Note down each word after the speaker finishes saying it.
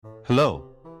Hello,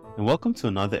 and welcome to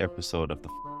another episode of the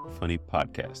Funny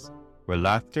Podcast, where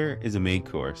laughter is a main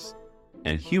course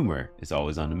and humor is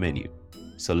always on the menu.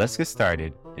 So let's get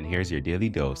started, and here's your daily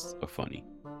dose of funny.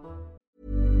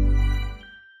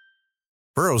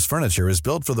 Burrow's furniture is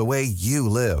built for the way you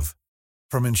live.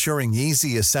 From ensuring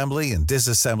easy assembly and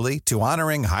disassembly to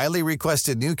honoring highly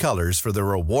requested new colors for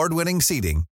their award-winning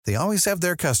seating, they always have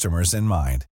their customers in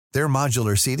mind. Their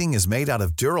modular seating is made out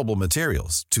of durable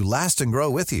materials to last and grow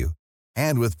with you.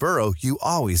 And with Burrow, you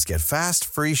always get fast,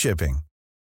 free shipping.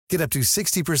 Get up to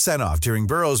 60% off during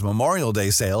Burrow's Memorial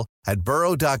Day sale at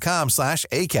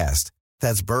burrow.com/ACAST.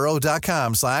 That's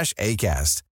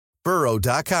burrow.com/ACAST.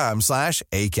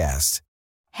 burrow.com/ACAST.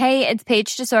 Hey, it's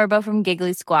Paige DeSorbo from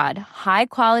Giggly Squad. High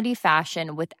quality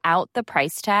fashion without the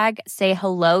price tag. Say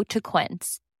hello to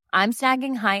Quince. I'm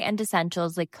snagging high-end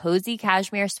essentials like cozy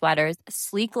cashmere sweaters,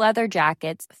 sleek leather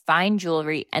jackets, fine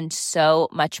jewelry, and so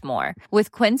much more.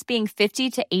 With Quince being 50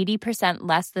 to 80%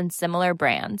 less than similar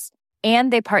brands.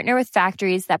 And they partner with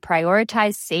factories that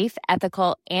prioritize safe,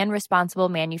 ethical, and responsible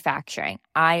manufacturing.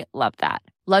 I love that.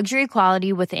 Luxury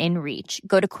quality within reach.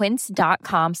 Go to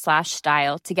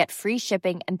quince.com/style to get free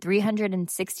shipping and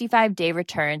 365-day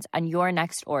returns on your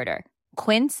next order.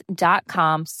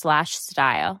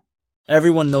 Quince.com/style.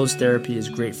 Everyone knows therapy is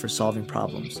great for solving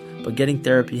problems, but getting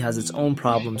therapy has its own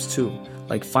problems too,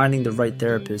 like finding the right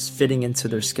therapist, fitting into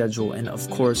their schedule, and of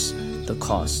course, the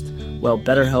cost. Well,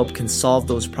 BetterHelp can solve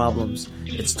those problems.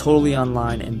 It's totally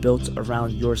online and built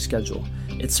around your schedule.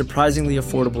 It's surprisingly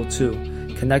affordable too.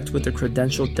 Connect with a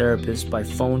credentialed therapist by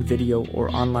phone, video, or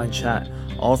online chat,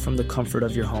 all from the comfort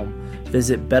of your home.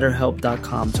 Visit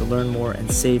BetterHelp.com to learn more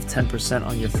and save 10%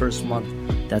 on your first month.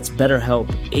 That's BetterHelp,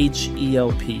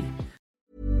 H-E-L-P.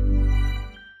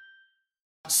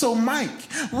 So,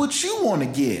 Mike, what you want to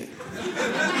get?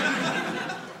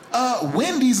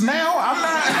 Wendy's now? I'm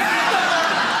not.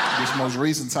 This most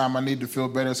recent time I need to feel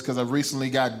better is because I recently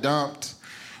got dumped.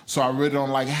 So I really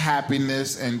don't like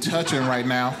happiness and touching right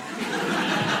now.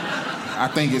 I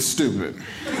think it's stupid.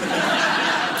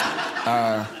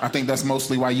 I think that's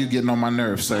mostly why you getting on my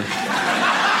nerves, sir.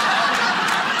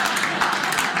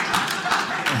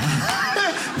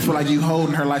 I feel like you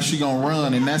holding her like she gonna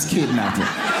run, and that's kidnapping.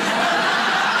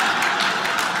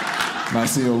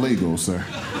 That's illegal, sir.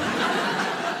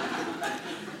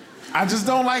 I just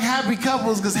don't like happy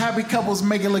couples because happy couples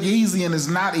make it look easy and it's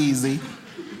not easy.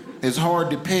 It's hard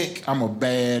to pick. I'm a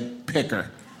bad picker.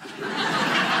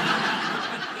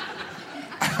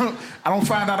 I don't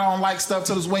find out I don't like stuff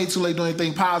till it's way too late to do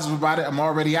anything positive about it. I'm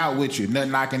already out with you.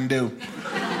 Nothing I can do.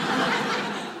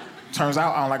 Turns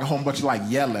out I don't like a whole bunch of like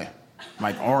yelling,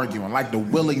 like arguing, like the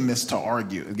willingness to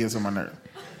argue. It gets on my nerve.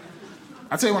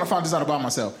 I'll tell you when I found this out about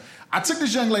myself. I took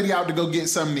this young lady out to go get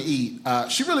something to eat.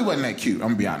 She really wasn't that cute, I'm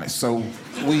gonna be honest. So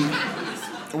we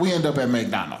end up at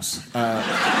McDonald's.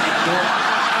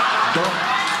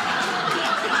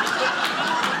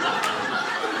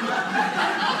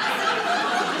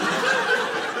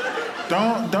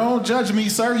 Don't judge me,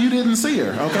 sir. You didn't see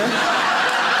her, okay?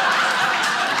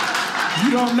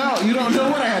 You don't know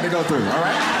what I had to go through, all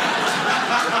right?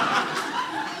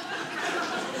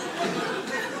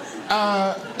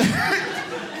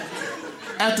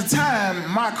 At the time,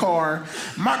 my car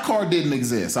didn't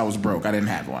exist. I was broke. I didn't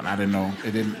have one. I didn't know.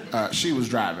 It didn't. She was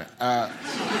driving.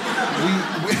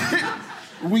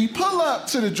 We pull up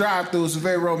to the drive-thru. It was a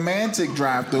very romantic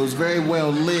drive-thru. It was very well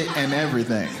lit and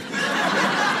everything.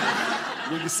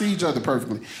 We could see each other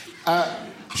perfectly.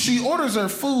 She orders her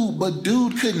food, but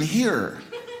dude couldn't hear her.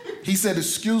 He said,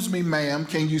 "Excuse me, ma'am,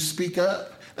 can you speak up?"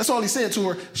 That's all he said to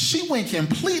her. She went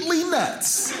completely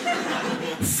nuts.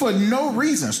 For no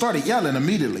reason. Started yelling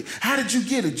immediately. "How did you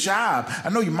get a job? I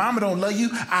know your mama don't love you."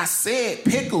 I said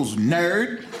pickles,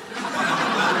 nerd.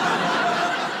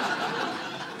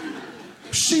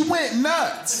 She went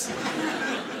nuts.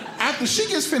 After she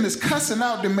gets finished cussing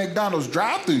out the McDonald's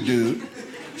drive-thru dude,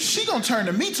 she gonna turn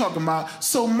to me talking about,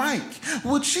 "So Mike,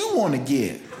 what you wanna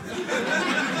get?"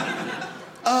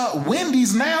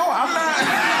 Wendy's now? I'm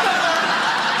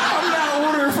not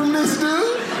ordering from this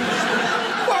dude.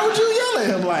 Why would you yell at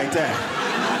him like that?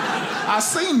 I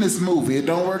seen this movie. It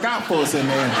don't work out for us in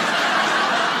there.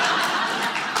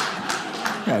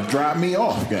 You gotta drop me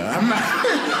off, guy.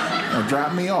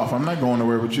 Drop me off. I'm not going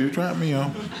nowhere with you. Drop me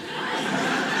off.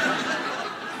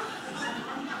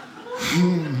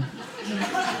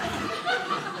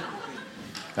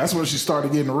 That's when she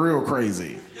started getting real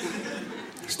crazy.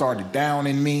 Started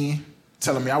downing me,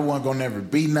 telling me I wasn't gonna never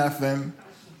be nothing,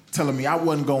 telling me I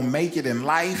wasn't gonna make it in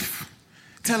life,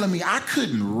 telling me I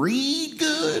couldn't read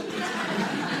good.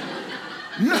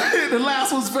 The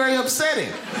last was very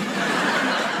upsetting.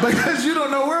 Because you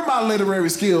don't know where my literary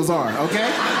skills are,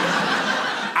 okay?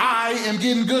 I am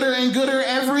getting gooder and gooder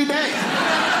every day.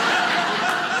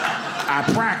 I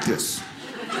practice.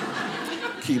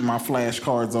 Keep my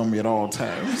flashcards on me at all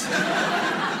times.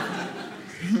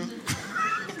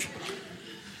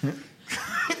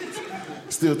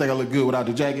 Still think I look good without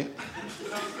the jacket?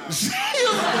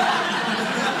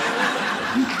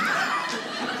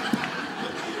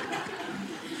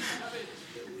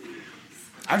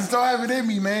 I just don't have it in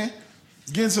me, man.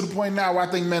 It's getting to the point now where I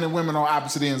think men and women are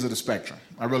opposite ends of the spectrum.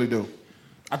 I really do.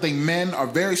 I think men are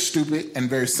very stupid and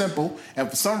very simple, and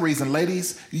for some reason,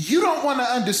 ladies, you don't want to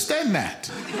understand that.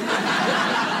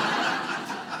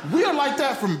 We are like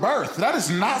that from birth. That is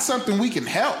not something we can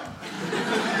help.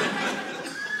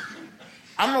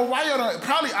 I don't know why y'all don't,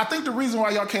 I think the reason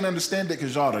why y'all can't understand it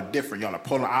because y'all are different. Y'all are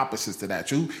polar opposites to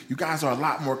that. You guys are a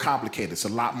lot more complicated. It's a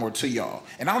lot more to y'all.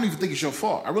 And I don't even think it's your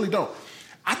fault. I really don't.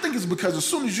 I think it's because as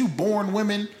soon as you born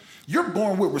women, you're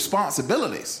born with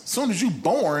responsibilities. As soon as you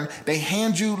born, they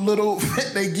hand you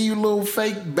they give you little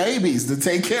fake babies to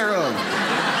take care of.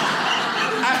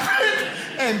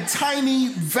 And tiny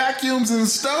vacuums and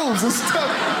stoves and stuff.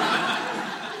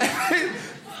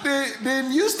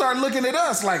 Then you start looking at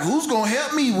us like, who's gonna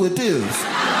help me with this?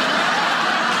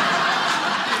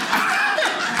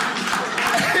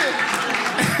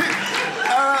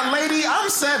 Lady, I'm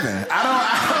 7. I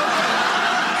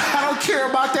don't care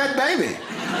about that baby.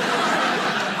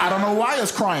 I don't know why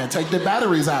it's crying. Take the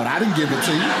batteries out. I didn't give it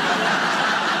to you.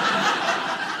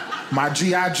 My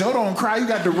G.I. Joe don't cry. You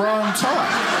got the wrong toy.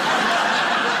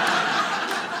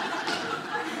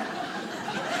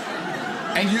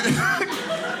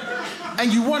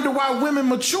 And you wonder why women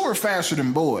mature faster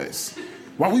than boys.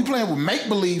 While we playing with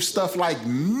make-believe stuff like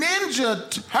Ninja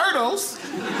Turtles,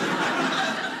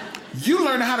 you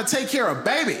learn how to take care of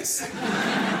babies.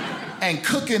 And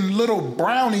cooking little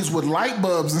brownies with light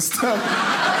bulbs and stuff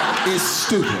is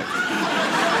stupid.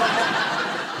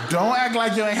 Don't act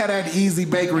like you ain't had that easy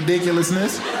bake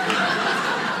ridiculousness.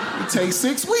 It takes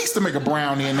 6 weeks to make a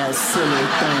brownie in that silly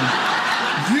thing.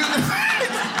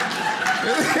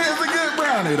 It was a good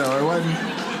brownie, though.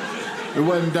 It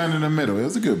wasn't done in the middle. It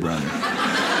was a good brownie.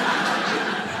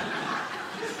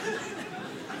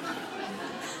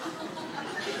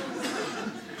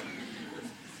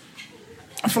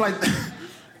 I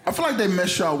feel like they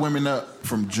mess y'all women up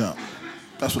from jump.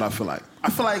 That's what I feel like. I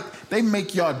feel like they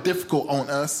make y'all difficult on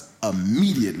us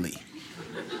immediately.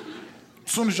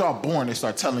 As soon as y'all born, they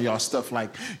start telling y'all stuff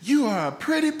like, you are a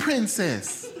pretty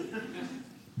princess.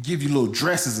 Give you little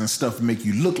dresses and stuff to make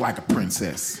you look like a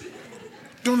princess.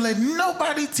 Don't let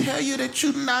nobody tell you that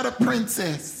you're not a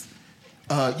princess.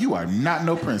 You are not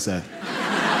no princess.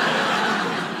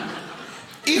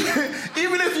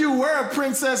 Even if you were a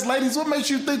princess, ladies, what makes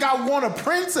you think I want a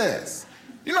princess?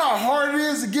 You know how hard it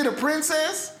is to get a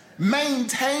princess?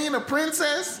 Maintain a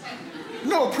princess? You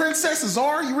know what princesses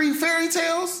are? You read fairy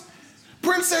tales?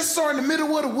 Princesses are in the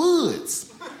middle of the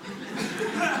woods.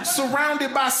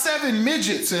 Surrounded by 7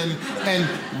 midgets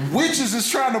and witches is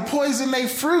trying to poison their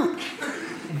fruit.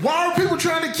 Why are people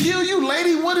trying to kill you,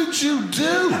 lady? What did you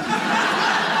do?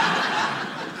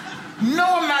 No,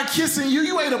 I'm not kissing you.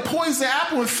 You ate a poison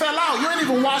apple and fell out. You ain't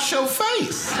even wash your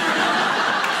face.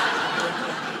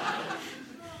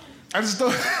 I just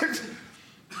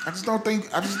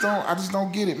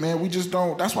don't get it, man. We just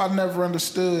don't. That's why I never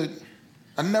understood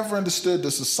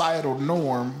the societal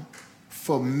norm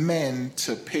for men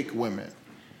to pick women.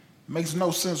 Makes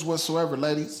no sense whatsoever,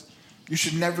 ladies. You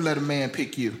should never let a man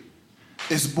pick you.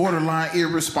 It's borderline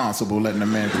irresponsible letting a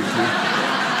man pick you.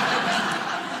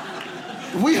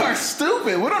 We are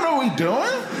stupid. We don't know what we're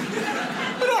doing.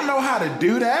 We don't know how to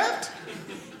do that.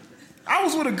 I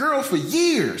was with a girl for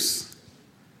years,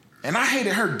 and I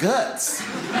hated her guts.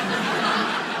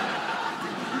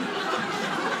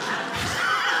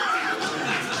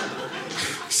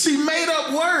 She made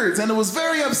up words, and it was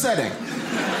very upsetting.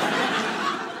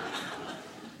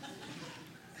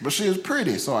 But she was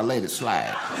pretty, so I let it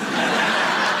slide.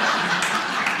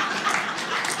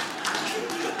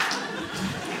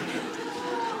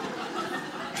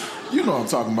 You know what I'm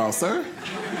talking about, sir.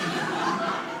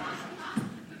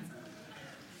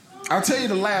 I'll tell you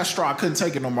the last straw. I couldn't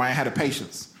take it no more. I ain't had the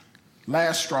patience.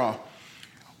 Last straw.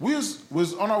 We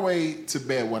was on our way to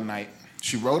bed one night.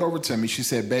 She rode over to me. She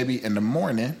said, baby, in the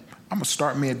morning, I'm going to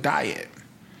start me a diet.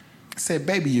 I said,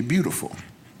 baby, you're beautiful.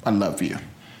 I love you.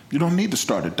 You don't need to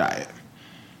start a diet.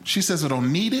 She says, I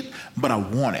don't need it, but I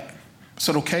want it. I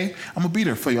said, okay, I'm going to be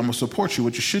there for you. I'm going to support you.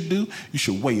 What you should do, you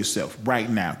should weigh yourself right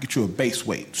now. Get you a base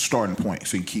weight starting point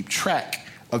so you keep track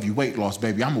of your weight loss,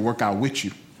 baby. I'm going to work out with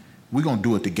you. We're going to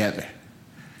do it together.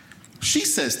 She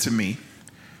says to me,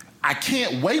 I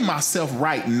can't weigh myself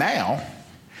right now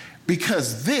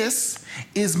because this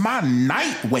is my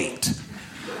night weight.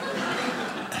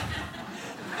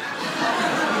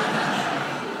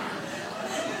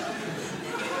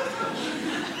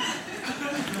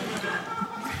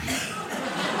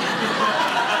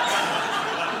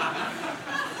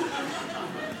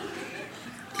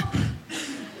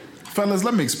 Fellas,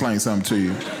 let me explain something to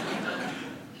you.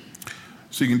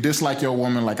 So you can dislike your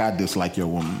woman like I dislike your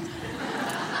woman.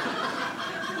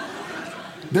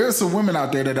 There are some women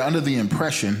out there that are under the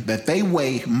impression that they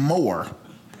weigh more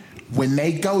when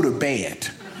they go to bed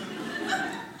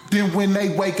than when they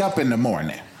wake up in the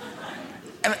morning.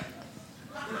 And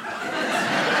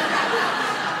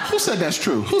who said that's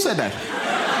true? Who said that?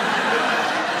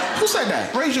 Who said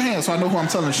that? Raise your hand so I know who I'm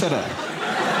telling to shut up.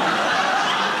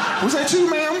 Was that you,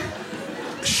 ma'am?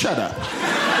 Shut up.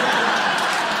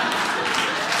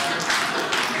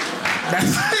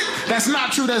 That's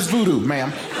not true. That's voodoo,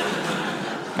 ma'am.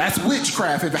 That's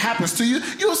witchcraft. If it happens to you,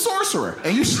 you're a sorcerer.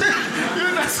 And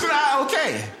that's not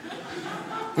okay.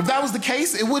 If that was the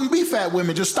case, it wouldn't be fat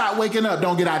women. Just stop waking up.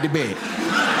 Don't get out of bed.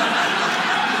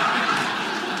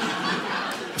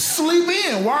 Sleep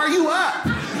in. Why are you up?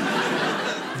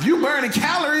 If you burning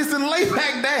calories, then lay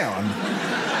back down.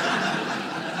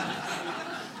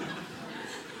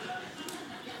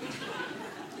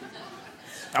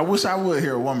 I wish I would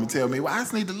hear a woman tell me, well, I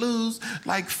just need to lose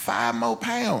like 5 more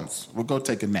pounds. Well, go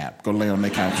take a nap. Go lay on the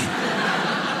couch.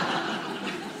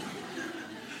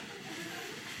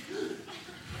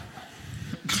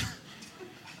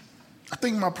 I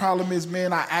think my problem is,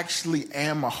 man, I actually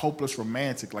am a hopeless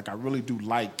romantic. Like, I really do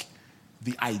like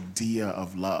the idea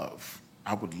of love.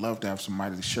 I would love to have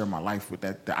somebody to share my life with.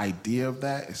 That the idea of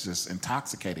that is just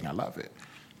intoxicating. I love it.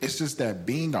 It's just that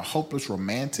being a hopeless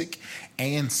romantic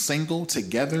and single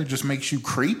together just makes you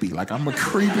creepy. Like, I'm a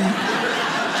creepy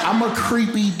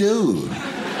dude.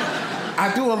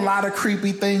 I do a lot of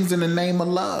creepy things in the name of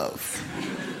love.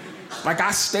 Like, I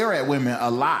stare at women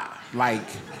a lot, like,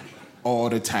 all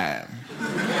the time.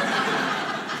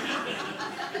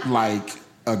 Like,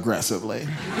 aggressively.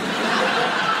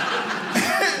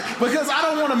 Because I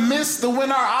don't want to miss the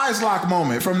when our eyes lock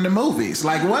moment from the movies.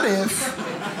 Like, what if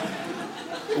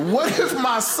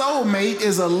my soulmate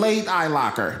is a late eye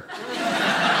locker?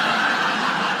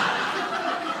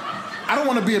 I don't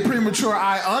want to be a premature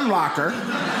eye unlocker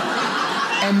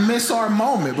and miss our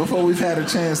moment before we've had a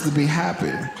chance to be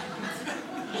happy.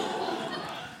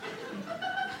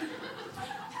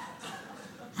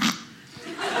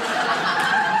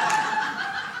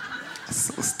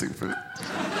 So stupid.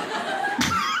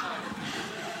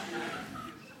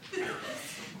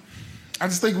 I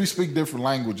just think we speak different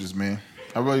languages, man.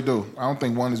 I really do. I don't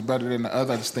think one is better than the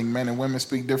other. I just think men and women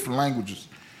speak different languages.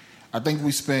 I think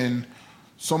we spend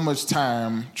so much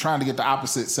time trying to get the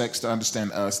opposite sex to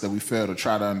understand us that we fail to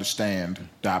try to understand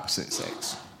the opposite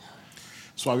sex.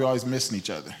 That's why we're always missing each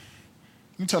other.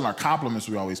 You can tell our compliments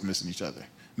we're always missing each other.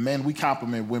 Men, we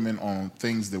compliment women on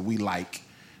things that we like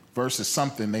versus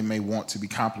something they may want to be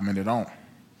complimented on.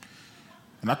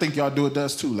 And I think y'all do it to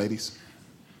us too, ladies.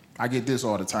 I get this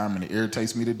all the time and it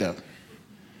irritates me to death.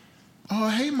 Oh,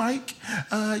 hey, Mike,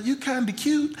 you kind of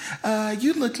cute.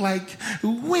 You look like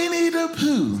Winnie the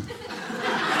Pooh.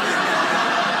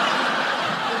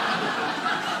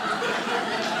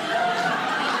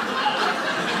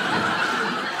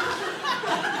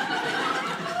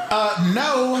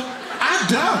 No, I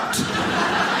don't.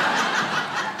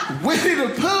 Winnie the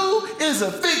Pooh is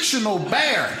a fictional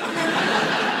bear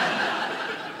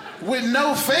with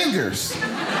no fingers.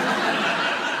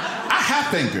 I have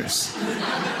fingers.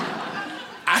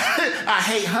 I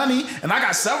hate honey, and I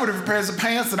got several different pairs of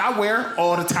pants that I wear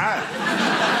all the time.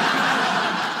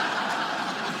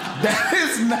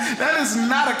 That is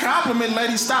not a compliment,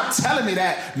 lady. Stop telling me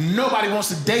that. Nobody wants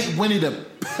to date Winnie the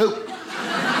Pooh.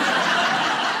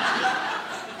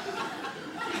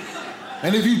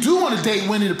 And if you do want to date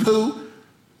Winnie the Pooh,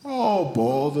 oh,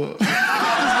 bother.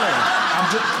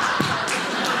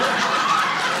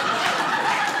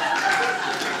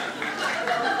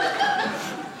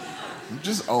 I'm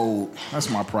just old. That's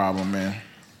my problem, man.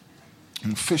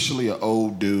 I'm officially an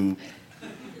old dude.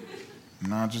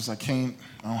 And I don't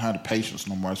have the patience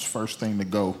no more. It's the first thing to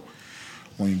go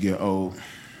when you get old.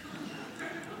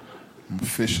 I'm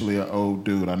officially an old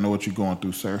dude. I know what you're going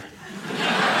through, sir.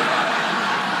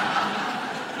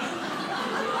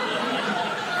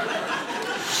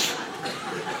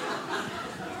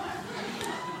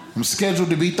 I'm scheduled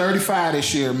to be 35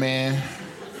 this year, man.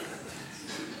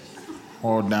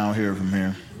 All down here from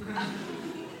here.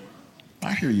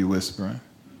 I hear you whispering.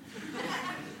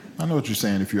 I know what you're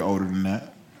saying if you're older than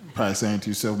that. Probably saying to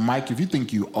yourself, Mike, if you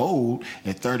think you old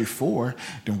at 34,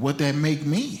 then what that make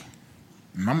me?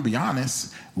 And I'm gonna be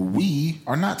honest, we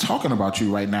are not talking about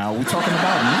you right now. We're talking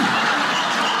about me.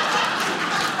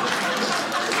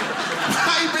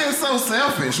 Why you being so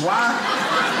selfish? Why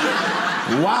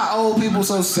old people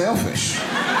so selfish?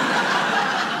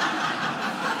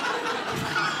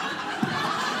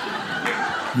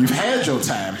 You've had your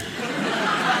time.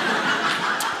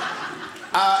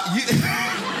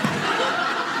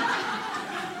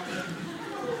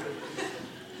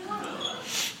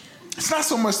 It's not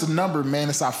so much the number, man.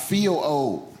 It's I feel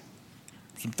old.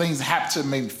 Some things happen to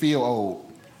make me feel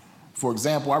old. For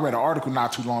example, I read an article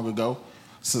not too long ago.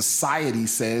 Society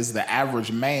says the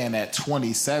average man at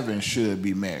 27 should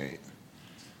be married.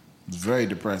 It's very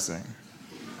depressing.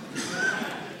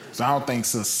 So I don't think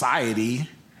society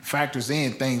factors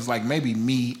in things like maybe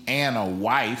me and a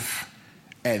wife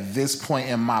at this point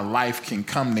in my life can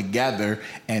come together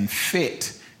and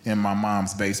fit in my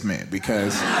mom's basement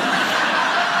because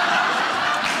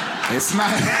it's not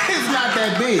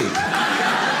that big.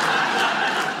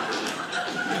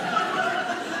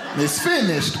 It's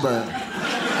finished, but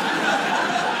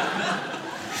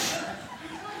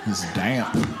it's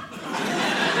damp.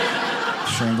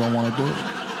 She ain't gonna wanna do it.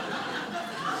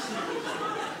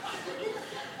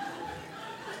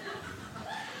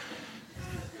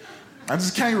 I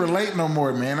just can't relate no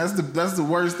more, man. That's the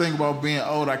worst thing about being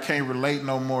old. I can't relate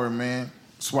no more, man.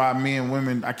 That's why me and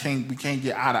women, we can't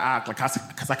get out of eye,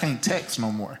 because I can't text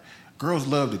no more. Girls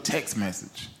love the text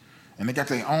message, and they got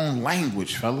their own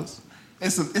language, fellas.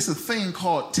 It's a thing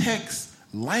called text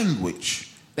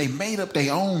language. They made up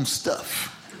their own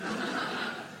stuff,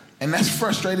 and that's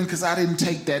frustrating because I didn't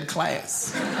take that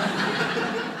class.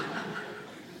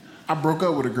 I broke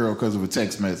up with a girl because of a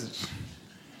text message.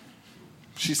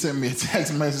 She sent me a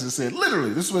text message that said,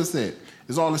 literally, this is what it said.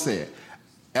 This is all it said.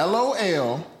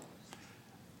 LOL,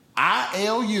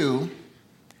 ILU,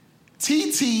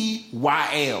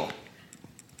 TTYL.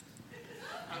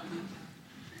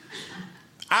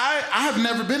 I have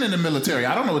never been in the military.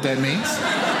 I don't know what that means.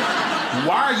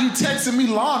 Why are you texting me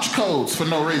launch codes for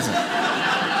no reason?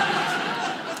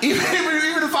 Even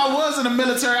if I was in the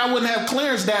military, I wouldn't have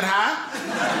clearance that high.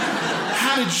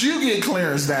 How did you get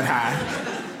clearance that high?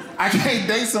 I can't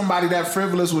date somebody that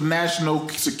frivolous with national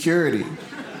security.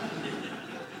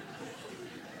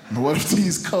 What if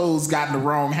these codes got in the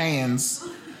wrong hands?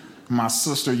 My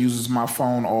sister uses my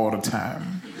phone all the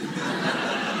time.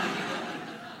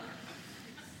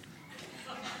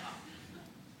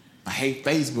 I hate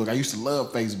Facebook. I used to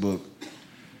love Facebook.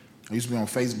 I used to be on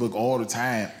Facebook all the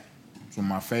time. It's one of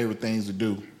my favorite things to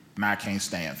do. Now I can't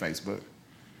stand Facebook.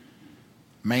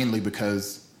 Mainly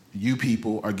because you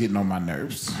people are getting on my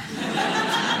nerves.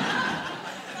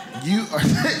 You are,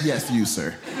 yes, you,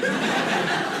 sir.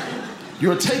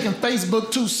 You're taking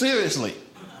Facebook too seriously.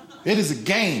 It is a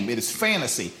game. It is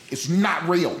fantasy. It's not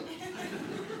real.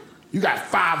 You got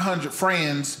 500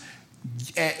 friends,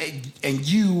 and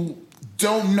you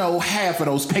don't know half of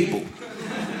those people.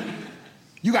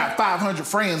 You got 500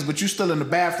 friends, but you're still in the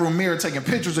bathroom mirror taking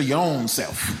pictures of your own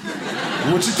self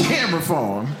with your camera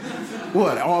phone.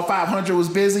 What, all 500 was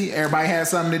busy? Everybody had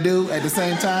something to do at the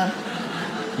same time?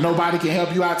 Nobody can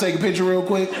help you out take a picture real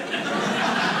quick?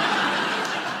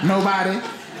 Nobody?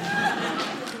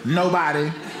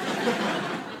 Nobody?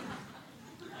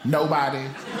 Nobody?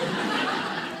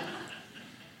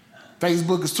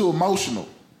 Facebook is too emotional.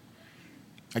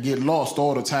 I get lost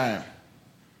all the time.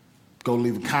 Go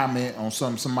leave a comment on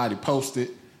something somebody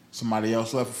posted. Somebody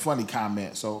else left a funny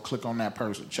comment, so click on that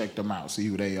person, check them out, see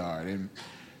who they are. Then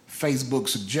Facebook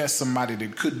suggests somebody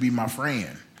that could be my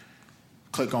friend.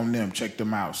 Click on them, check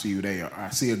them out, see who they are. I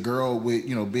see a girl with,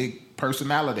 big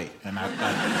personality, and I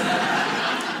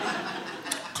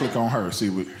click on her, see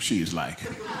what she's like.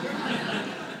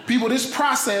 People, this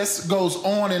process goes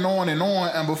on and on and on,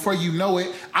 and before you know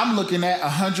it, I'm looking at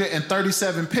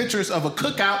 137 pictures of a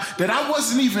cookout that I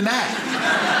wasn't even at.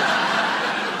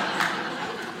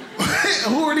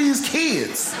 Who are these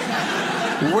kids?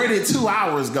 Where did 2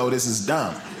 hours go? This is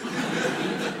dumb.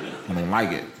 I don't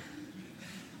like it.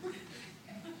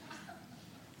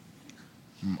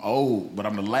 I'm old, but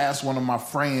I'm the last one of my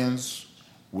friends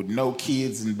with no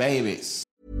kids and babies.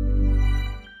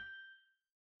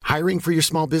 Hiring for your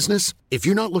small business? If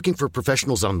you're not looking for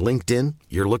professionals on LinkedIn,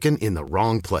 you're looking in the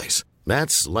wrong place.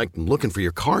 That's like looking for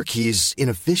your car keys in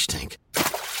a fish tank.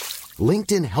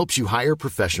 LinkedIn helps you hire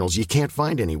professionals you can't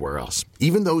find anywhere else,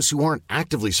 even those who aren't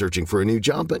actively searching for a new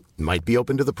job but might be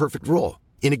open to the perfect role.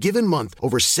 In a given month,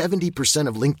 over 70%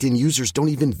 of LinkedIn users don't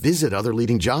even visit other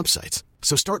leading job sites.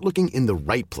 So start looking in the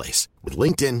right place. With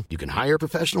LinkedIn, you can hire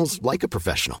professionals like a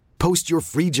professional. Post your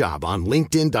free job on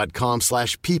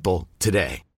linkedin.com/people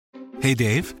today. Hey,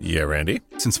 Dave. Yeah, Randy.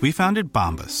 Since we founded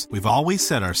Bombas, we've always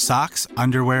said our socks,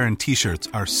 underwear, and T-shirts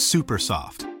are super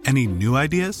soft. Any new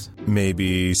ideas?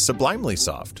 Maybe sublimely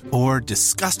soft. Or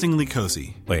disgustingly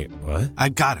cozy. Wait, what? I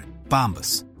got it.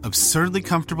 Bombas. Absurdly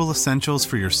comfortable essentials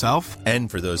for yourself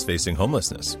and for those facing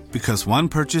homelessness. Because one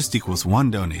purchased equals one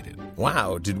donated.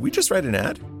 Wow, did we just write an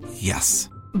ad? Yes.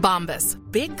 Bombas.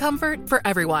 Big comfort for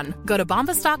everyone. Go to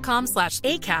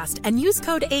bombas.com/ACAST and use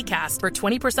code ACAST for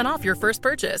 20% off your first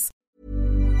purchase.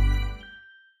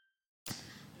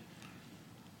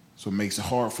 So it makes it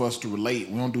hard for us to relate.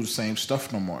 We don't do the same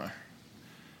stuff no more.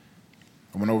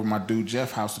 I went over to my dude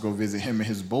Jeff's house to go visit him and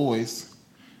his boys.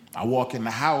 I walk in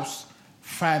the house,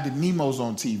 Finding Nemo's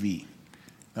on TV.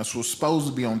 That's what's supposed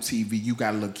to be on TV. You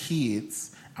got little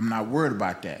kids. I'm not worried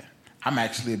about that. I'm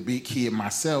actually a big kid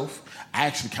myself. I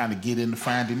actually kind of get into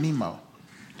Finding Nemo.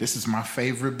 This is my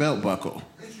favorite belt buckle.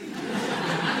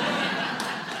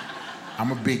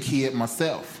 I'm a big kid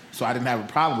myself, so I didn't have a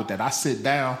problem with that. I sit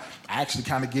down, I actually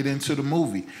kind of get into the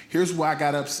movie. Here's where I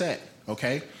got upset,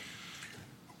 okay?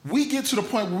 We get to the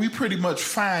point where we pretty much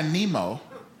find Nemo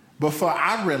before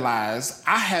I realize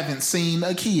I haven't seen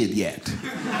a kid yet.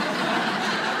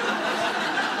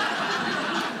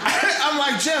 I'm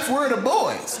like, Jeff, where are the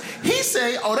boys? He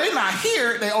say, oh, they not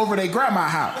here, they over their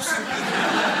grandma's house.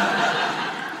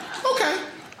 Okay,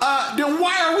 then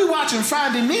why are we watching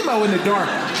Finding Nemo in the dark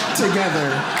together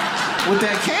with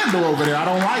that candle over there? I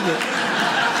don't like it.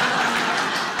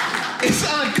 It's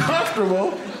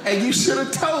uncomfortable, and you should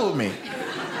have told me.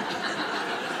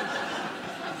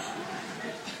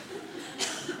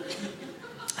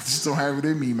 I just don't have it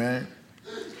in me, man.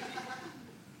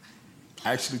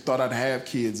 I actually thought I'd have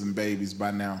kids and babies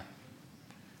by now.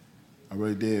 I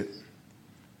really did.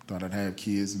 Thought I'd have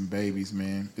kids and babies,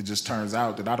 man. It just turns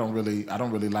out that I don't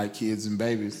really like kids and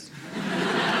babies.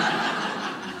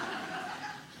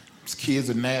 These kids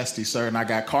are nasty, sir, and I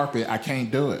got carpet. I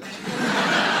can't do it.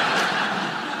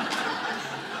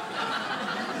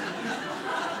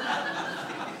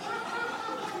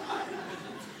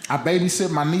 I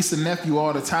babysit my niece and nephew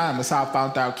all the time. That's how I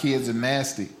found out kids are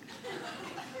nasty.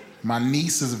 My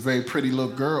niece is a very pretty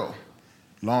little girl.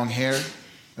 Long hair.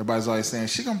 Everybody's always saying,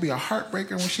 she's going to be a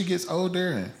heartbreaker when she gets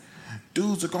older, and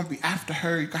dudes are going to be after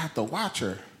her. You're going to have to watch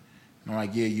her. And I'm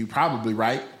like, yeah, you probably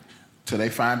right, till they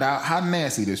find out how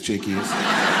nasty this chick is.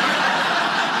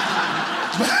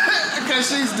 Because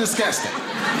she's disgusting.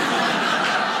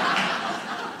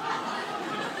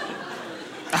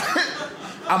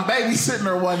 I'm babysitting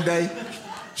her one day.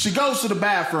 She goes to the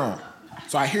bathroom.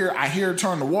 So I hear her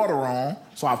turn the water on,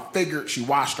 so I figured she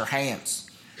washed her hands.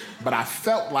 But I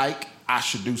felt like I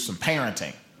should do some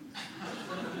parenting.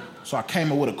 So I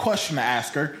came up with a question to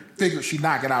ask her, figured she'd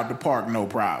knock it out the park, no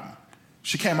problem.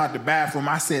 She came out the bathroom,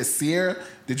 I said, Sierra,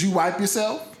 did you wipe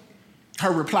yourself?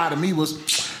 Her reply to me was,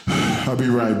 I'll be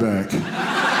right back.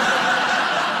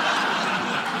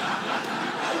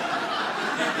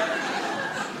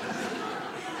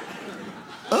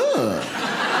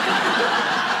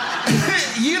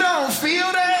 You don't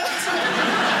feel that?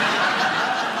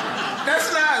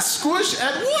 That's not squish.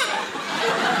 At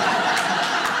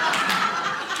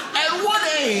what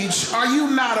age are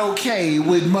you not okay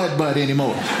with mud butt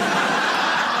anymore?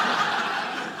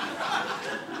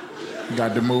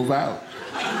 Got to move out.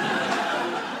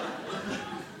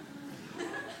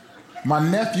 My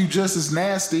nephew just as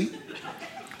nasty,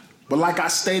 but like I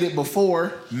stated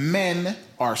before, men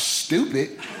are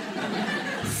stupid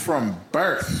from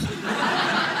birth.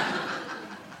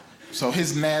 So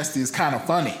his nasty is kind of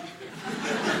funny.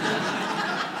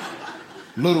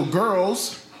 Little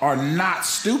girls are not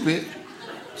stupid,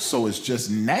 so it's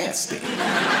just nasty.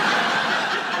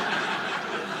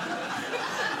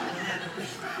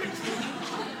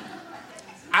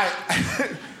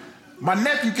 My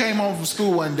nephew came home from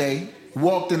school one day,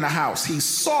 walked in the house. He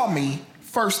saw me,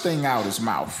 first thing out his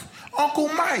mouth, Uncle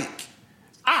Mike,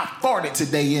 I farted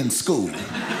today in school.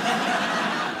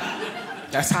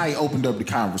 That's how he opened up the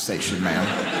conversation, man.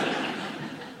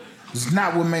 It's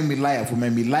not what made me laugh. What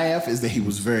made me laugh is that he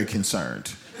was very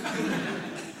concerned.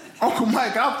 Uncle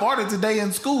Mike, I farted today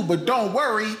in school, but don't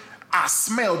worry, I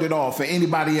smelled it off, and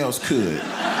anybody else could.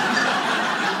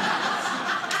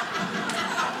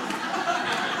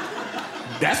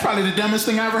 That's probably the dumbest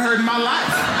thing I ever heard in my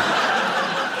life.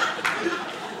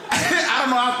 I don't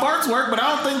know how farts work, but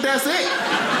I don't think that's it.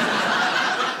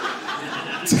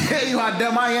 tell you how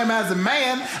dumb I am as a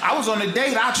man. I was on a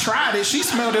date, I tried it, she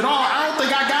smelled it all. I don't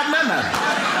think I got none of it.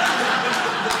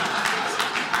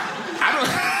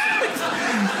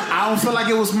 I don't feel like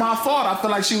it was my fault. I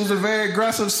feel like she was a very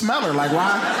aggressive smeller. Like,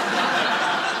 why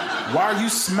are you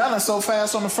smelling so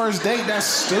fast on the first date? That's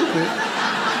stupid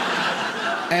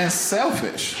and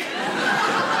selfish.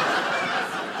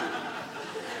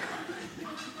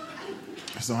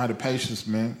 I just don't have the patience,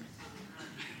 man.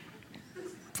 I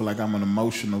feel like I'm an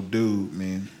emotional dude,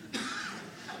 man.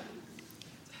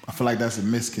 I feel like that's a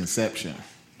misconception,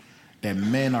 that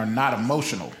men are not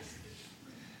emotional.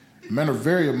 Men are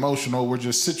very emotional. We're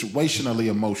just situationally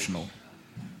emotional.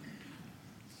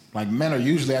 Like, men are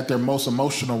usually at their most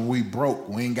emotional when we broke,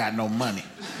 we ain't got no money.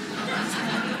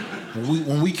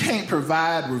 When we can't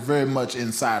provide, we're very much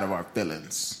inside of our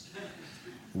feelings.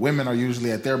 Women are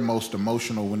usually at their most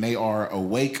emotional when they are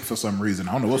awake for some reason.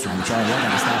 I don't know what's wrong with y'all. Y'all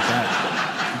gotta stop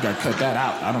that. You gotta cut that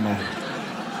out. I don't know.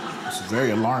 It's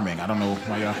very alarming. I don't know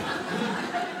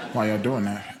why y'all doing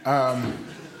that.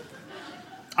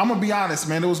 I'm gonna be honest,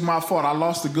 man. It was my fault. I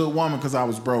lost a good woman because I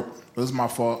was broke. It was my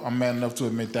fault. I'm man enough to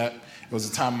admit that. It was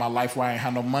a time in my life where I ain't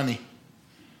had no money.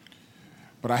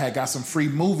 But I had got some free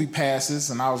movie passes,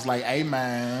 and I was like, hey,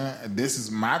 man, this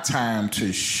is my time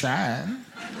to shine.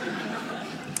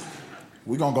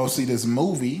 We're gonna go see this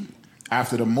movie.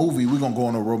 After the movie, we're gonna go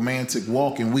on a romantic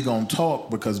walk, and we're gonna talk,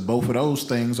 because both of those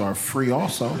things are free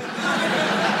also.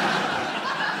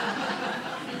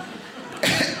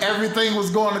 Everything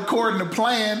was going according to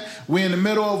plan. We're in the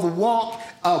middle of a walk.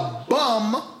 A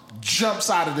bum jumps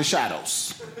out of the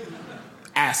shadows.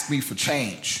 Asks me for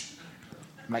change.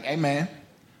 I'm like, hey, man,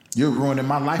 you're ruining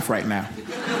my life right now.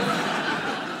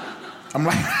 I'm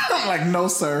like, no,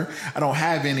 sir, I don't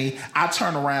have any. I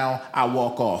turn around, I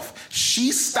walk off.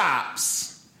 She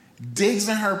stops, digs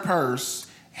in her purse,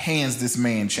 hands this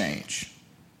man change.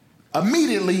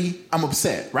 Immediately, I'm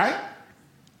upset, right?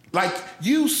 Like,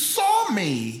 you saw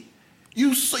me.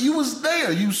 You was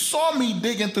there. You saw me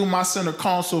digging through my center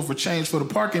console for change for the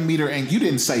parking meter, and you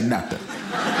didn't say nothing.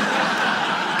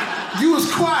 You was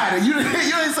quiet. You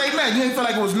didn't say nothing. You didn't feel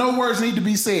like it was no words need to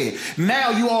be said.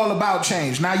 Now you all about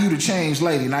change. Now you the change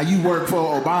lady. Now you work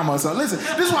for Obama. So listen,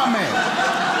 this is why I'm mad.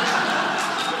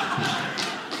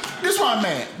 This is why I'm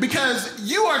mad. Because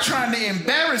you are trying to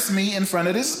embarrass me in front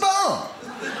of this bum.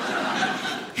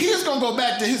 He's gonna go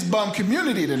back to his bum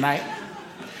community tonight,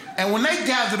 and when they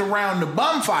gathered around the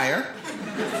bum fire,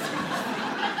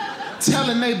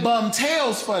 telling they bum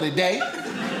tales for the day,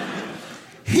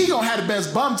 he gonna have the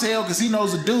best bum tale because he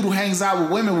knows a dude who hangs out with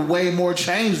women with way more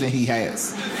change than he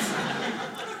has.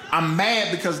 I'm mad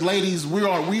because, ladies, we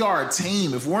are a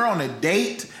team. If we're on a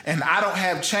date and I don't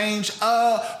have change,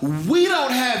 we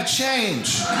don't have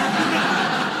change.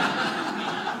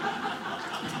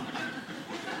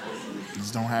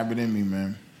 Don't have it in me,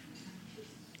 man.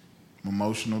 I'm an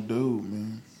emotional dude,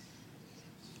 man.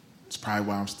 It's probably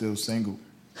why I'm still single.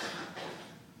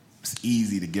 It's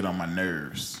easy to get on my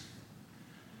nerves.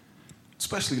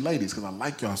 Especially ladies, because I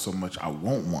like y'all so much, I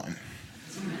want one.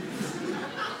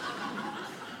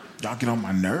 Y'all get on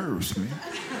my nerves, man.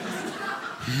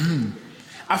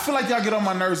 I feel like y'all get on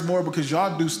my nerves more because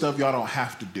y'all do stuff y'all don't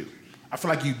have to do. I feel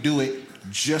like you do it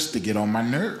just to get on my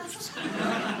nerves.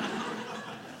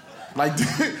 Like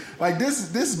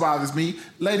this bothers me.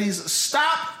 Ladies,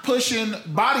 stop pushing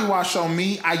body wash on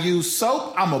me. I use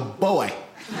soap. I'm a boy.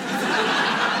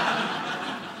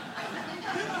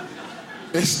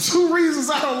 There's two reasons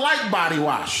I don't like body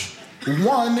wash.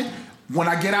 One, when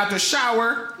I get out the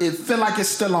shower, it feel like it's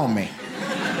still on me.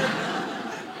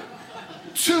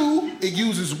 Two, it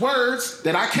uses words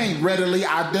that I can't readily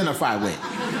identify with,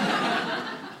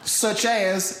 such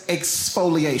as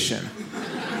exfoliation.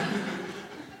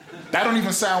 That don't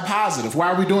even sound positive.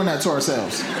 Why are we doing that to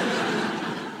ourselves?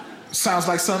 Sounds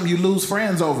like something you lose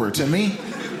friends over to me.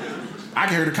 I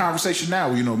can hear the conversation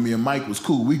now. You know, me and Mike was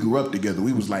cool. We grew up together.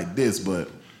 We was like this, but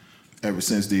ever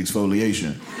since the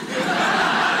exfoliation.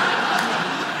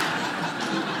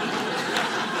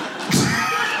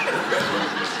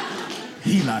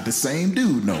 He not the same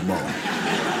dude no more.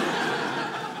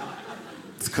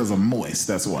 It's because I'm moist.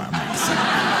 That's why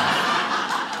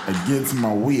I'm against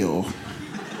my will.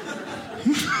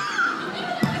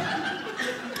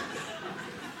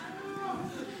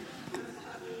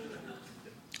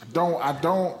 I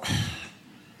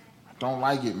don't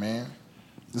like it, man.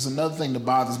 There's another thing that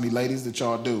bothers me, ladies, that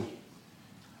y'all do.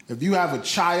 If you have a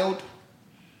child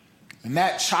and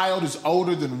that child is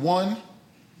older than 1,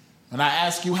 and I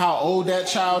ask you how old that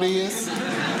child is,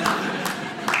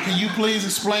 can you please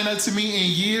explain that to me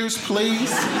in years,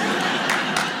 please?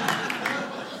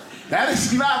 That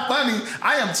is not funny.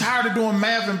 I am tired of doing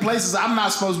math in places I'm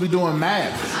not supposed to be doing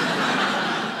math.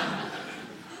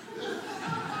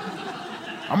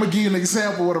 I'm gonna give you an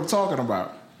example of what I'm talking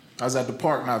about. I was at the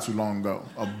park not too long ago.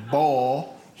 A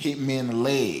ball hit me in the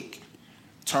leg.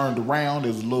 Turned around,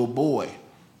 there was a little boy.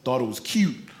 Thought it was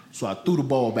cute, so I threw the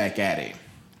ball back at him.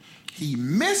 He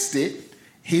missed it,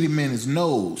 hit him in his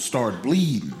nose, started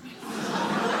bleeding.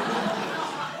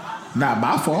 Not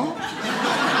my fault.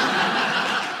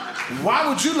 Why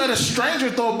would you let a stranger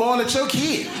throw a ball at your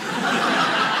kid?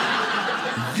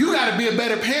 You gotta be a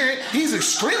better parent. He's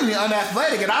extremely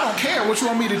unathletic and I don't care what you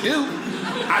want me to do.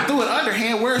 I threw it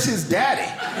underhand, where's his daddy?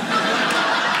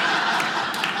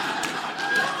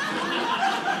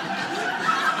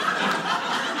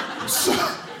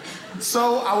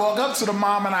 So I walked up to the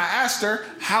mom and I asked her,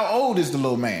 how old is the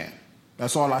little man?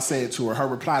 That's all I said to her. Her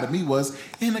reply to me was,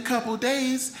 in a couple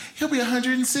days, he'll be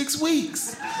 106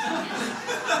 weeks.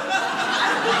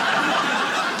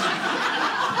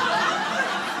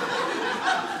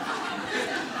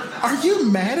 Are you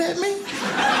mad at me?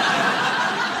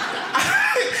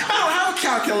 I don't have a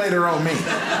calculator on me.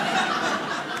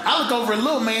 I look over at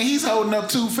little man, he's holding up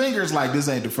 2 fingers like this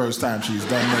ain't the first time she's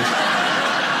done this.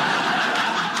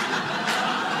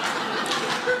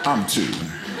 I'm 2.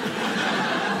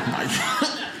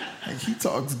 Like he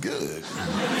talks good.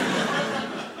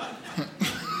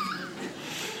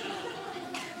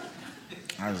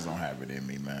 I just don't have it in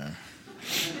me, man.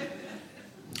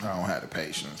 I don't have the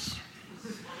patience.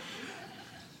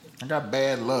 I got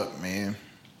bad luck, man.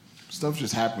 Stuff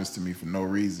just happens to me for no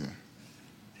reason.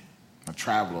 I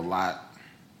travel a lot.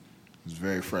 It's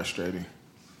very frustrating.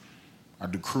 I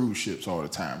do cruise ships all the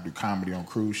time. I do comedy on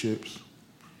cruise ships.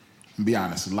 And be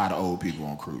honest, a lot of old people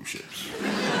on cruise ships.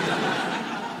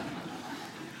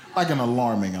 Like an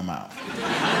alarming amount.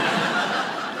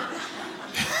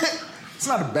 It's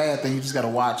not a bad thing. You just got to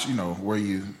watch, where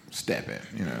you step in,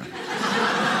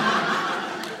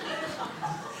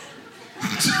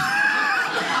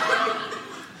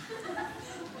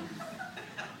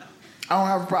 I don't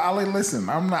have a problem. Listen,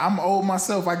 I'm old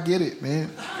myself. I get it,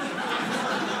 man.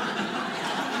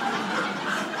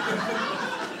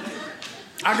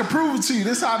 I can prove it to you.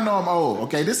 This is how I know I'm old.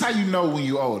 Okay, this is how you know when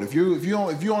you're old. If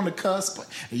you're on the cusp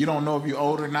and you don't know if you're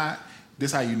old or not, this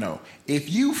is how you know. If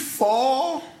you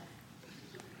fall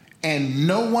and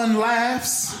no one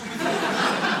laughs,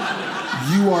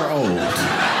 you are old.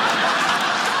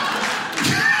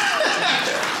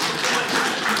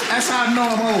 That's how I know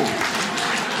I'm old.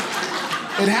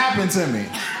 It happened to me.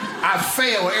 I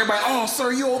fail. Everybody, oh,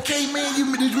 sir, you okay, man?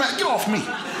 Get off me.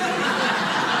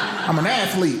 I'm an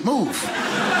athlete. Move.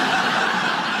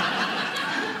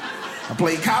 I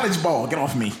played college ball. Get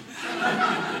off me.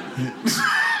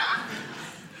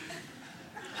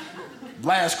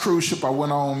 Last cruise ship I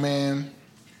went on, man.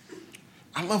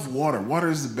 I love water. Water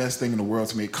is the best thing in the world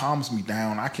to me. It calms me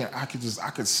down. I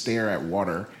could stare at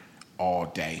water all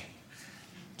day.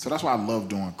 So that's why I love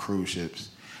doing cruise ships.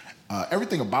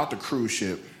 Everything about the cruise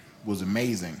ship was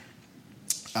amazing.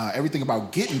 Everything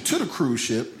about getting to the cruise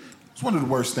ship was one of the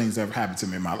worst things that ever happened to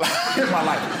me in my life. It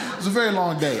was a very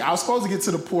long day. I was supposed to get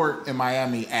to the port in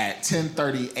Miami at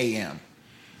 10:30 a.m.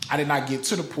 I did not get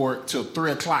to the port till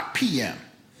 3 o'clock p.m.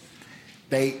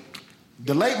 They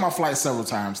delayed my flight several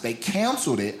times. They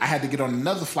canceled it. I had to get on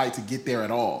another flight to get there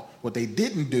at all. What they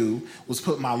didn't do was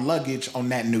put my luggage on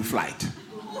that new flight.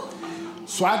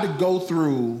 So I had to go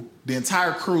through the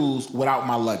entire cruise without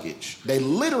my luggage. They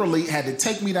literally had to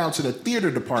take me down to the theater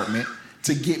department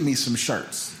to get me some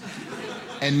shirts.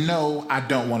 And no, I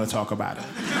don't want to talk about it.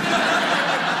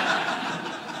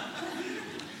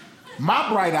 My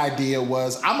bright idea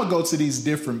was I'm gonna go to these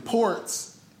different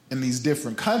ports in these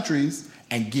different countries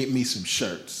and get me some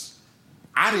shirts.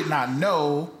 I did not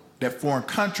know that foreign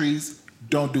countries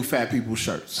don't do fat people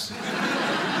shirts.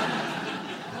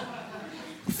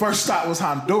 First stop was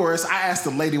Honduras. I asked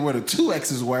the lady where the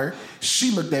 2X's were.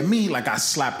 She looked at me like I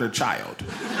slapped her child.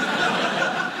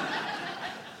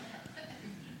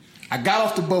 I got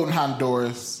off the boat in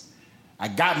Honduras. I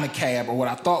got in a cab, or what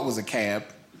I thought was a cab.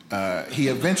 He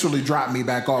eventually dropped me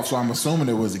back off, so I'm assuming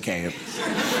it was a cab.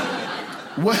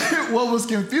 What was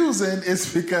confusing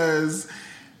is because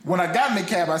when I got in the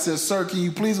cab, I said, sir, can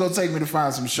you please go take me to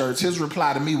find some shirts? His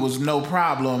reply to me was, no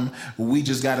problem. We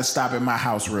just got to stop at my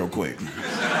house real quick.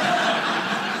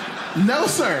 No,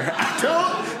 sir.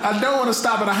 I don't want to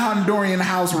stop at a Honduran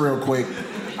house real quick.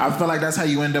 I feel like that's how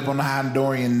you end up on the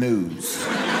Honduran news.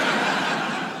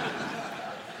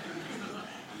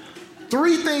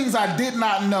 3 things I did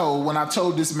not know when I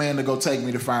told this man to go take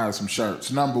me to find some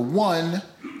shirts. Number 1,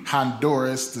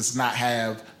 Honduras does not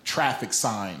have traffic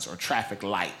signs or traffic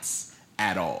lights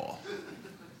at all.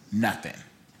 Nothing.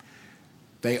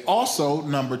 They also,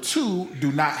 number 2,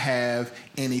 do not have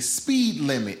any speed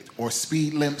limit or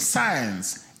speed limit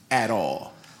signs at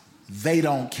all. They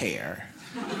don't care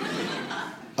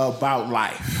about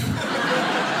life.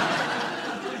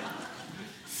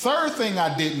 Third thing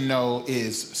I didn't know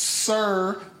is,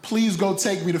 sir, please go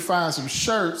take me to find some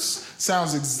shirts.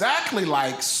 Sounds exactly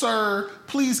like, sir,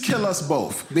 please kill us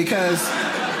both. Because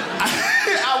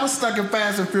I was stuck in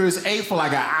Fast and Furious 8 for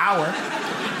like an hour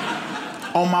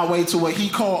on my way to what he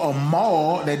called a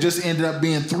mall that just ended up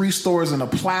being 3 stores in a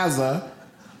plaza,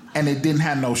 and it didn't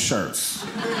have no shirts.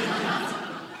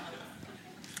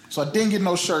 So I didn't get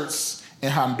no shirts in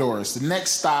Honduras. The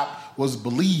next stop was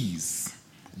Belize.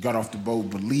 Got off the boat,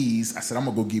 Belize. I said, I'm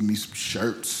gonna go get me some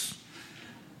shirts.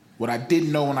 What I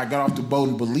didn't know when I got off the boat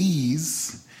in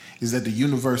Belize is that the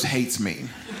universe hates me.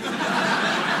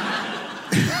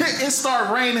 It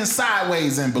started raining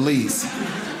sideways in Belize.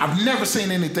 I've never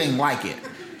seen anything like it.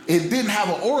 It didn't have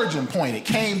an origin point. It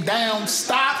came down,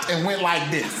 stopped, and went like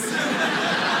this.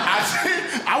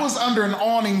 I was under an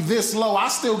awning this low. I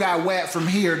still got wet from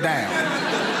here down.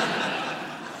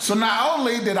 So not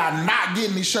only did I not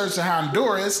get any shirts in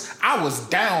Honduras, I was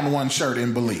down 1 shirt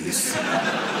in Belize.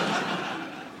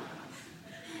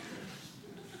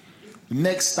 The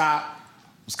next stop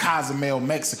was Cozumel,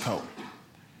 Mexico.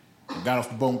 I got off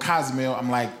the boat in Cozumel. I'm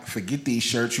like, forget these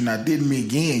shirts. You're not did me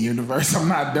again, universe. I'm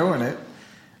not doing it.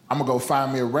 I'm going to go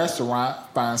find me a restaurant,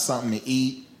 find something to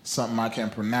eat, something I can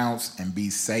pronounce, and be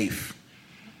safe.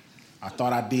 I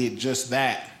thought I did just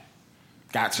that.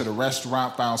 Got to the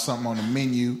restaurant, found something on the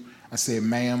menu. I said,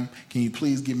 ma'am, can you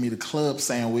please give me the club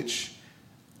sandwich,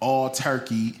 all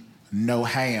turkey, no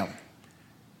ham?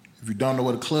 If you don't know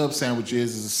what a club sandwich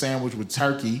is, it's a sandwich with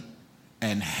turkey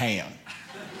and ham.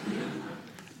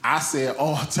 I said,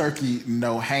 all turkey,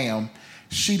 no ham.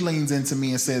 She leans into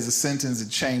me and says a sentence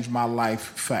that changed my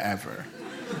life forever.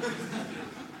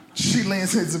 She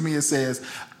leans into me and says,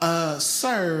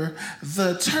 sir,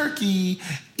 the turkey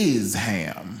is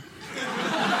ham.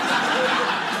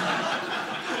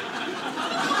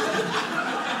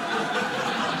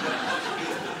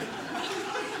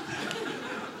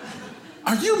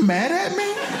 Are you mad at me?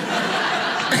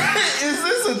 Is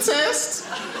this a test?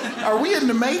 Are we in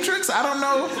the Matrix? I don't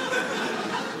know.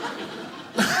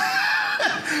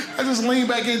 I just leaned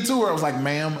back into her. I was like,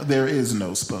 ma'am, there is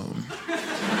no spoon.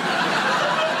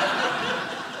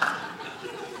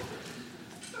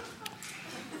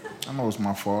 I know it's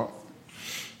my fault.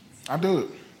 I do it.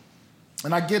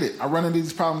 And I get it. I run into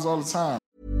these problems all the time.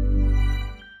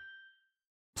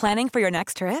 Planning for your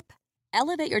next trip?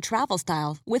 Elevate your travel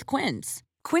style with Quince.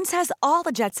 Quince has all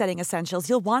the jet-setting essentials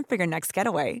you'll want for your next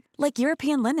getaway, like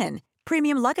European linen,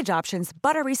 premium luggage options,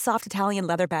 buttery soft Italian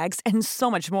leather bags, and so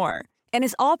much more. And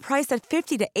is all priced at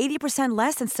 50 to 80%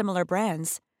 less than similar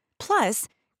brands. Plus,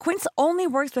 Quince only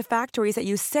works with factories that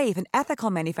use safe and ethical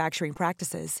manufacturing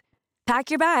practices. Pack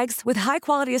your bags with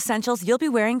high-quality essentials you'll be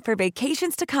wearing for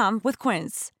vacations to come with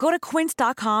Quince. Go to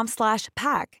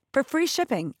quince.com/pack for free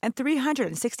shipping and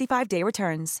 365-day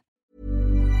returns.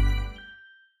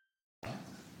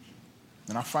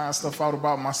 And I find stuff out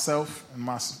about myself and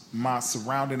my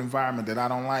surrounding environment that I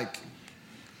don't like.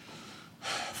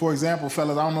 For example,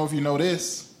 fellas, I don't know if you know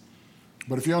this,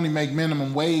 but if you only make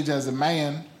minimum wage as a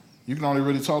man, you can only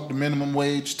really talk to minimum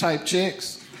wage type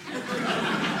chicks.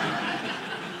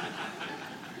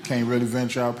 Can't really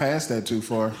venture out past that too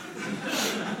far.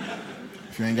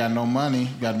 If you ain't got no money,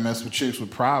 you got to mess with chicks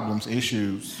with problems,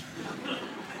 issues.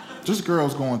 Just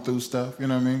girls going through stuff, you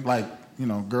know what I mean? Like, you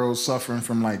know, girls suffering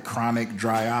from like chronic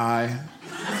dry eye.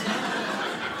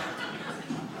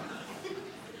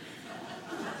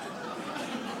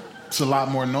 It's a lot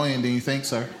more annoying than you think,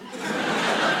 sir.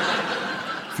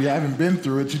 If you haven't been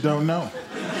through it, you don't know.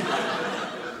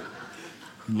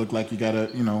 You look like you got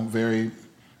a, you know, very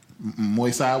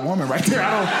moist-eyed woman right there.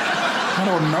 I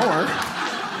don't know her.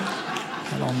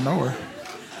 I don't know her.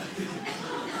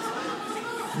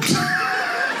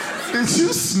 Did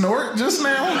you snort just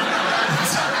now?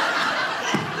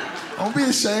 Don't be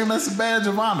ashamed. That's a badge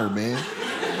of honor, man.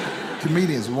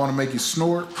 Comedians want to make you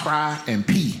snort, cry, and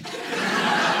pee.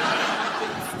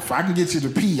 If I can get you to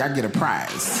pee, I get a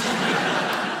prize.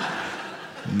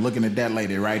 I'm looking at that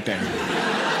lady right there.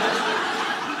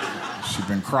 She's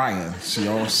been crying. She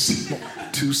all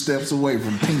 2 steps away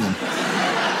from peeing.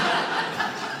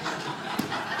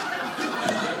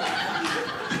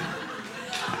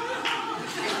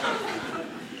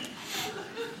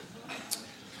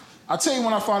 I'll tell you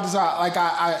when I found this out. Like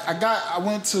I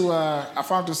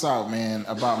found this out, man,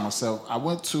 about myself. I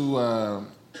went to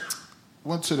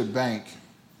Went to the bank.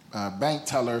 Bank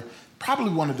teller,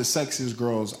 probably one of the sexiest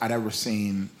girls I'd ever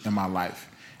seen in my life.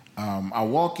 I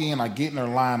walk in, I get in her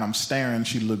line, I'm staring.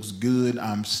 She looks good,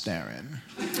 I'm staring.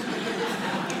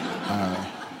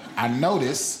 I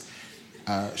notice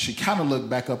she kind of looked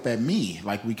back up at me,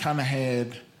 like we kind of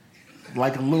had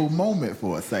like a little moment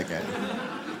for a second.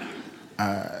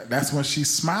 That's when she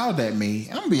smiled at me.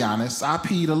 I'm gonna be honest, I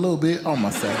peed a little bit on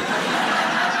myself.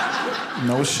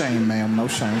 No shame, ma'am, no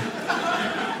shame.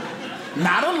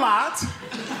 Not a lot,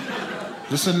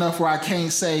 just enough where I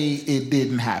can't say it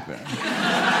didn't happen.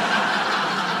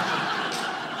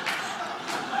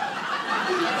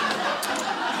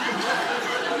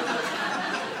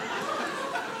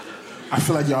 I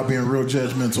feel like y'all being real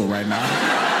judgmental right now.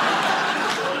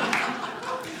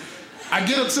 I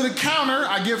get up to the counter,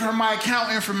 I give her my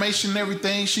account information and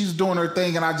everything. She's doing her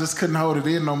thing, and I just couldn't hold it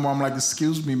in no more. I'm like,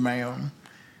 excuse me, ma'am.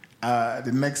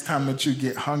 The next time that you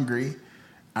get hungry,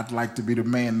 I'd like to be the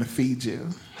man to feed you.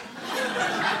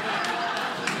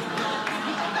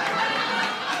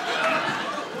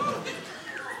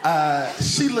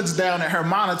 She looks down at her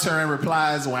monitor and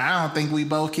replies, well, I don't think we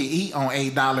both can eat on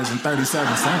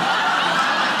 $8.37.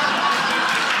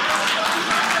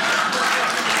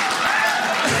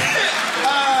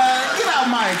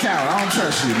 My account. I don't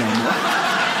trust you no more.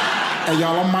 Hey,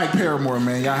 y'all, I'm Mike Paramore,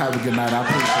 man. Y'all have a good night. I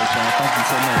appreciate y'all. Thank you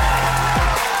so much.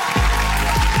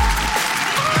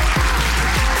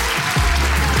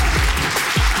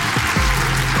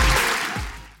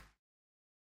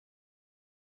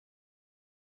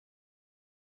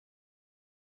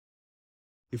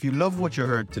 If you love what you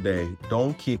heard today,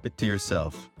 don't keep it to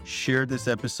yourself. Share this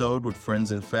episode with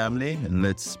friends and family, and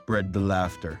let's spread the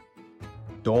laughter.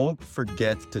 Don't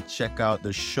forget to check out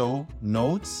the show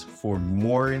notes for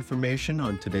more information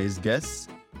on today's guests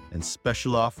and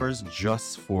special offers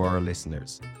just for our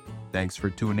listeners. Thanks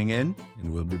for tuning in,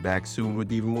 and we'll be back soon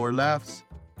with even more laughs.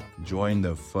 Join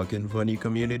the fucking funny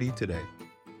community today.